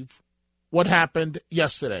believe what happened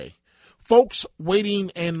yesterday. Folks waiting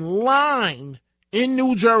in line in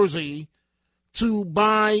New Jersey to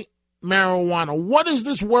buy marijuana. What is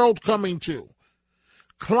this world coming to?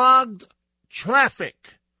 Clogged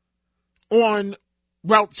traffic on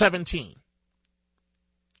Route 17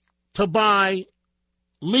 to buy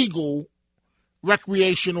legal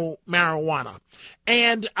recreational marijuana.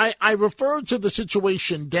 And I referred to the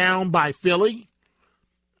situation down by Philly.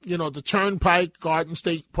 You know, the Turnpike, Garden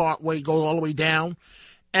State Parkway goes all the way down.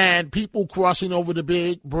 And people crossing over the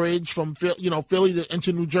big bridge from, Philly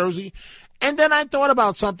into New Jersey. And then I thought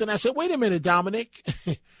about something. I said, wait a minute, Dominic.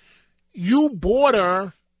 You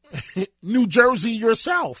border New Jersey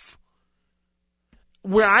yourself.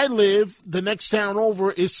 Where I live, the next town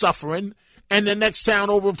over is Suffering. And the next town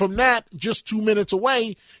over from that, just 2 minutes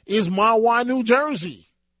away, is Mahwah, New Jersey.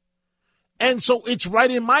 And so it's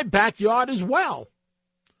right in my backyard as well.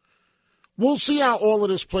 We'll see how all of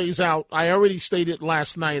this plays out. I already stated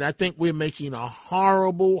last night, I think we're making a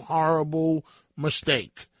horrible, horrible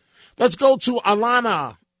mistake. Let's go to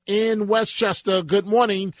Alana in Westchester. Good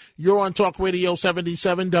morning. You're on Talk Radio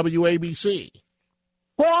 77 WABC.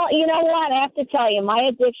 Well, you know what? I have to tell you, my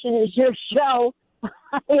addiction is your show.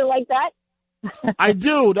 You like that? I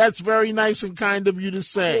do. That's very nice and kind of you to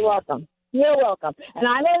say. You're welcome. You're welcome. And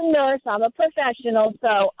I'm a nurse. I'm a professional,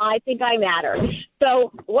 so I think I matter.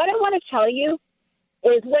 So what I want to tell you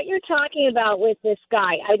is what you're talking about with this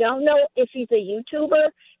guy. I don't know if he's a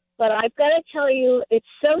YouTuber, but I've got to tell you, it's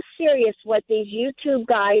so serious what these YouTube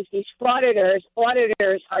guys, these auditors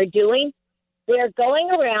are doing. They're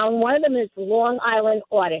going around. One of them is Long Island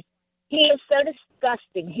Audit. He is so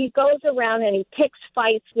disgusting. He goes around and he picks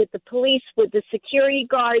fights with the police, with the security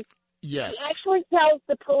guards. Yes. He actually tells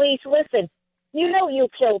the police, listen, you know you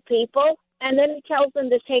kill people. And then he tells them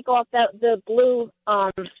to take off the blue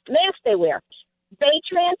mask they wear. Bay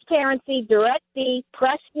Transparency, Direct D,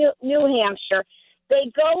 Press New Hampshire, they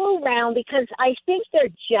go around because I think they're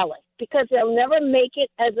jealous because they'll never make it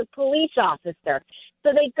as a police officer.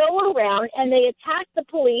 So they go around and they attack the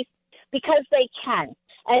police because they can.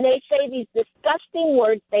 And they say these disgusting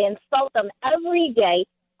words. They insult them every day.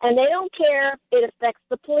 And they don't care if it affects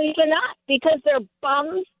the police or not because they're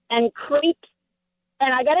bums and creeps.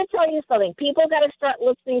 And I got to tell you something. People got to start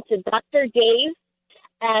listening to Dr. Dave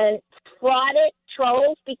and frauded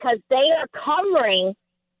trolls because they are covering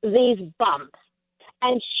these bums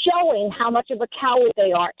and showing how much of a coward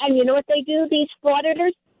they are. And you know what they do, these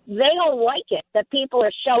frauditors? They don't like it that people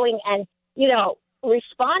are showing and,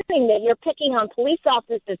 responding that you're picking on police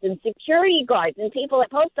officers and security guards and people at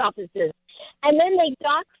post offices. And then they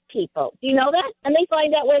dox people. Do you know that? And they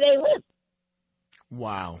find out where they live.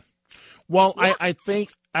 Wow. Well, yeah.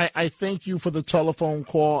 I thank you for the telephone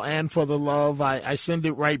call and for the love. I send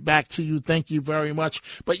it right back to you. Thank you very much.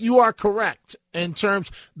 But you are correct in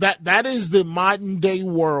terms that is the modern day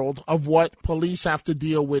world of what police have to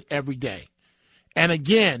deal with every day. And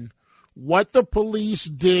again, what the police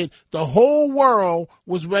did, the whole world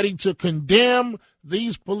was ready to condemn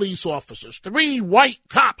these police officers. 3 white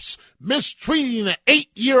cops mistreating an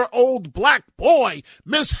 8-year-old black boy,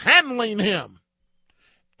 mishandling him.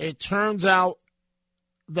 It turns out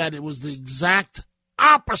that it was the exact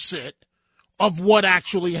opposite of what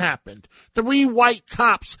actually happened. 3 white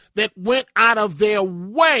cops that went out of their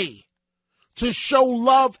way to show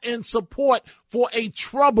love and support for a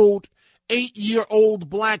troubled 8-year-old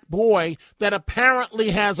black boy that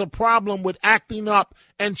apparently has a problem with acting up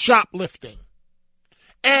and shoplifting.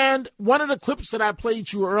 And one of the clips that I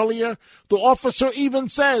played you earlier, the officer even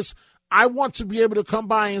says, I want to be able to come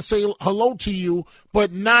by and say hello to you,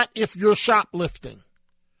 but not if you're shoplifting.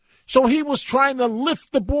 So he was trying to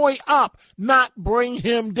lift the boy up, not bring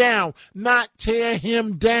him down, not tear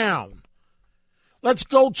him down. Let's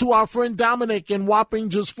go to our friend Dominic in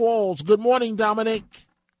Wappingers Falls. Good morning, Dominic.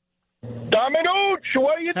 Dominic,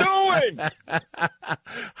 what are you doing?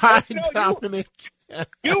 Hi, Dominic.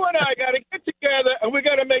 You and I got to get together, and we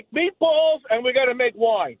got to make meatballs, and we got to make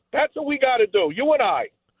wine. That's what we got to do, you and I.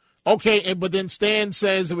 Okay, but then Stan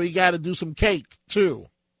says we got to do some cake, too.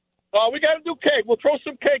 We got to do cake. We'll throw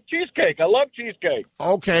some cheesecake. I love cheesecake.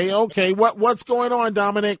 Okay. What's going on,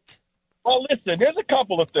 Dominic? Well, listen, there's a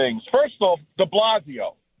couple of things. First off, de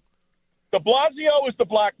Blasio. De Blasio is the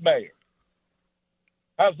black mayor.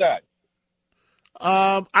 How's that?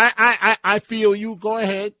 I feel you. Go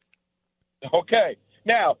ahead. Okay.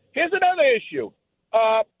 Now, here's another issue.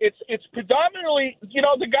 It's predominantly,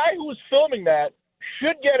 the guy who was filming that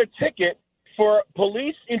should get a ticket for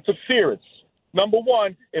police interference. Number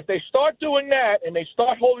one, if they start doing that and they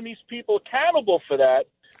start holding these people accountable for that.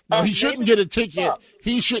 No, he shouldn't get a ticket.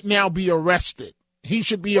 He should now be arrested. He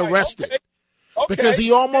should be arrested. Okay. Because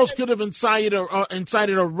he almost could have incited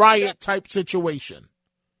a riot-type situation.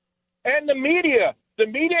 And the media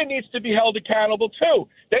needs to be held accountable too.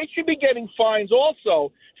 They should be getting fines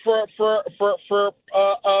also for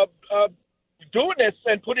doing this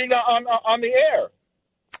and putting it on the air.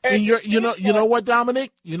 And you know what,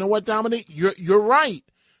 Dominic? You're right.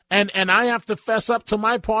 And I have to fess up to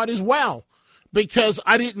my part as well, because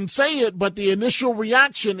I didn't say it, but the initial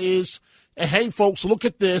reaction is, hey, folks, look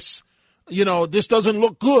at this. This doesn't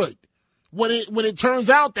look good. When it turns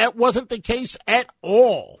out that wasn't the case at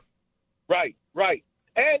all. Right.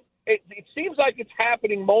 And it seems like it's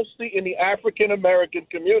happening mostly in the African-American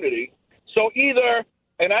community. So either,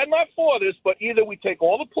 and I'm not for this, but either we take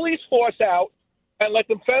all the police force out and let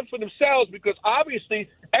them fend for themselves, because obviously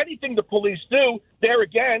anything the police do, they're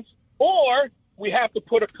against, or we have to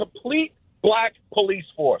put a complete black police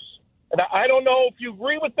force. And I don't know if you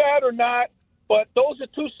agree with that or not, but those are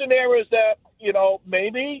two scenarios that,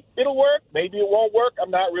 maybe it'll work, maybe it won't work.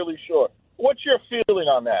 I'm not really sure. What's your feeling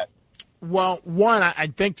on that? Well, one,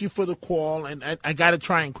 I thank you for the call, and I got to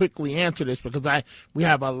try and quickly answer this because we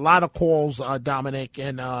have a lot of calls, Dominic,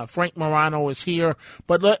 and Frank Morano is here.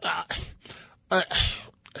 But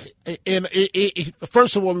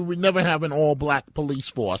first of all, we would never have an all-black police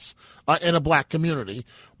force in a black community.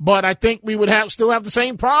 But I think we would still have the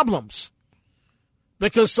same problems,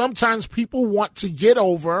 because sometimes people want to get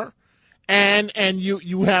over, and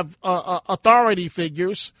you have authority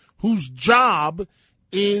figures whose job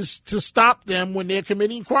is to stop them when they're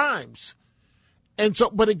committing crimes. And so,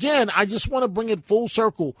 but again, I just want to bring it full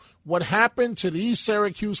circle. What happened to these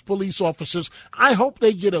Syracuse police officers, I hope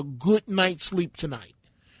they get a good night's sleep tonight.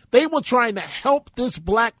 They were trying to help this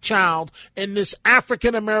black child and this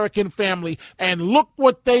African-American family, and look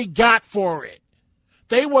what they got for it.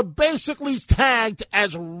 They were basically tagged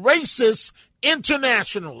as racist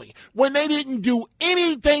internationally when they didn't do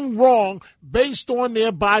anything wrong based on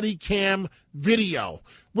their body cam video.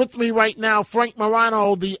 With me right now, Frank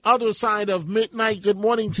Morano, the other side of midnight. Good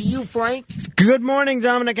morning to you, Frank. Good morning,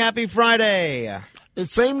 Dominic. Happy Friday.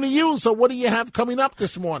 It's same to you. So what do you have coming up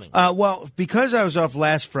this morning? Well, because I was off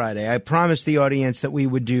last Friday, I promised the audience that we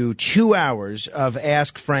would do 2 hours of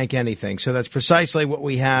Ask Frank Anything. So that's precisely what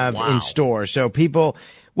we have in store. So people,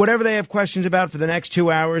 whatever they have questions about for the next 2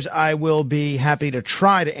 hours, I will be happy to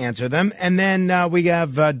try to answer them. And then we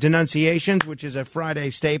have Denunciations, which is a Friday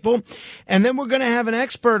staple. And then we're going to have an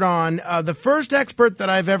expert on, the first expert that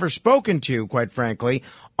I've ever spoken to, quite frankly,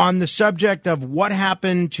 on the subject of what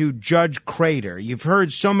happened to Judge Crater. You've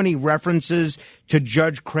heard so many references to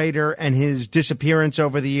Judge Crater and his disappearance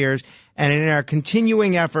over the years. And in our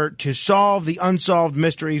continuing effort to solve the unsolved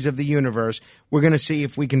mysteries of the universe, we're going to see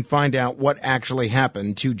if we can find out what actually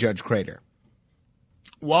happened to Judge Crater.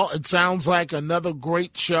 Well, it sounds like another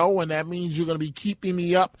great show, and that means you're going to be keeping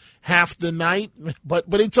me up half the night. But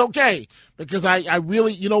it's okay, because I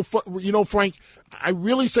really, Frank, I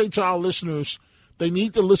really say to our listeners, they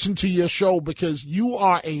need to listen to your show because you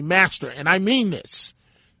are a master, and I mean this,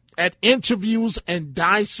 at interviews and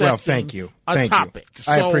dissecting a topic.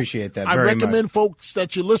 I appreciate that very much. I recommend folks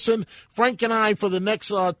that you listen. Frank and I, for the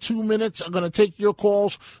next 2 minutes, are going to take your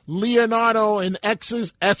calls. Leonardo in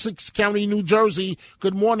Essex County, New Jersey.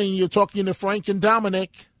 Good morning. You're talking to Frank and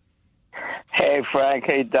Dominic. Hey, Frank.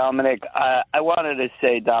 Hey, Dominic. I wanted to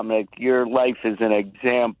say, Dominic, your life is an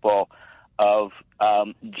example of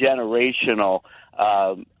generational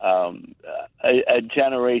a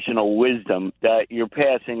generational wisdom that you're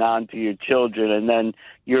passing on to your children, and then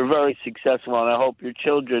you're very successful, and I hope your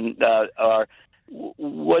children are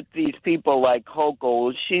what these people like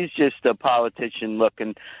Hochul. She's just a politician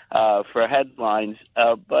looking for headlines,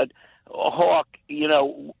 but Hawk,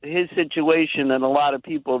 his situation, and a lot of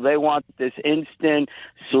people, they want this instant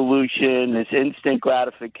solution, this instant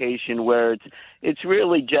gratification where it's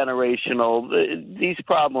really generational. These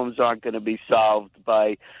problems aren't going to be solved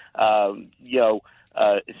by,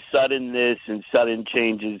 suddenness and sudden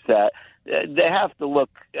changes. That they have to look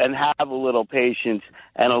and have a little patience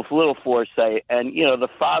and a little foresight. And, the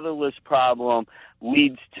fatherless problem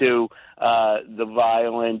leads to the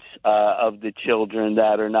violence of the children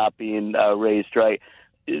that are not being raised right.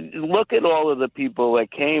 Look at all of the people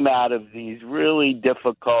that came out of these really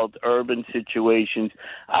difficult urban situations.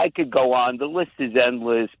 I could go on. The list is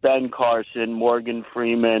endless. Ben Carson, Morgan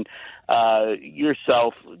Freeman,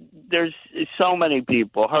 yourself. There's so many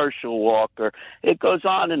people, Herschel Walker. It goes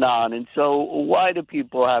on. And so why do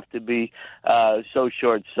people have to be so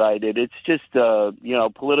short-sighted? It's just,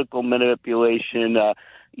 political manipulation.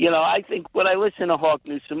 I think when I listen to Hawk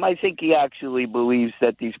Newsome, I think he actually believes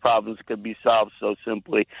that these problems could be solved so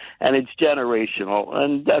simply, and it's generational.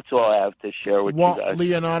 And that's all I have to share with you guys. Well,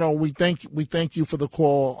 Leonardo, we thank you for the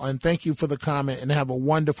call, and thank you for the comment, and have a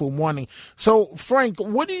wonderful morning. So, Frank,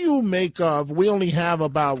 what do you make of? We only have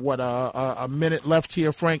about a minute left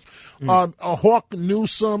here, Frank. Hawk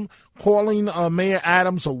Newsome calling Mayor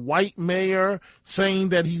Adams a white mayor, saying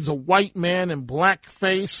that he's a white man in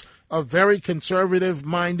blackface, a very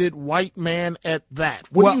conservative-minded white man at that.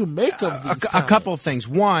 What do you make of these a couple of things.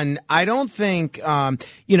 One, I don't think, I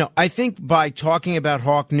think by talking about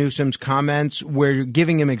Hawk Newsome's comments, we're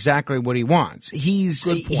giving him exactly what he wants. He's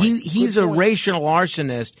a racial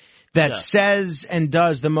arsonist that says and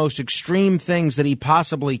does the most extreme things that he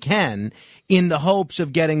possibly can in the hopes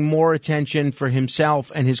of getting more attention for himself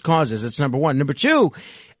and his causes. That's number one. Number two,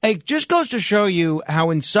 it just goes to show you how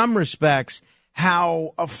in some respects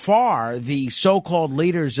how far the so-called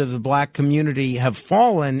leaders of the black community have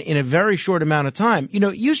fallen in a very short amount of time.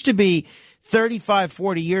 It used to be 35,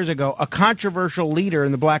 40 years ago, a controversial leader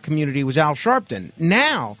in the black community was Al Sharpton.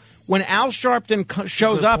 Now, when Al Sharpton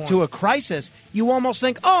shows up to a crisis, you almost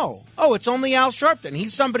think, oh, it's only Al Sharpton.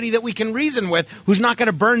 He's somebody that we can reason with who's not going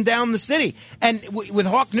to burn down the city. And with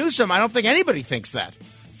Hawk Newsome, I don't think anybody thinks that.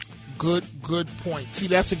 Good point. See,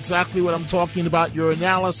 that's exactly what I'm talking about, your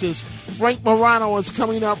analysis. Frank Morano is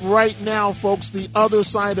coming up right now, folks, the other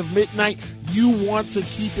side of midnight. You want to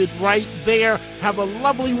keep it right there. Have a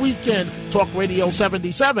lovely weekend. Talk Radio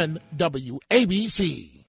 77, WABC.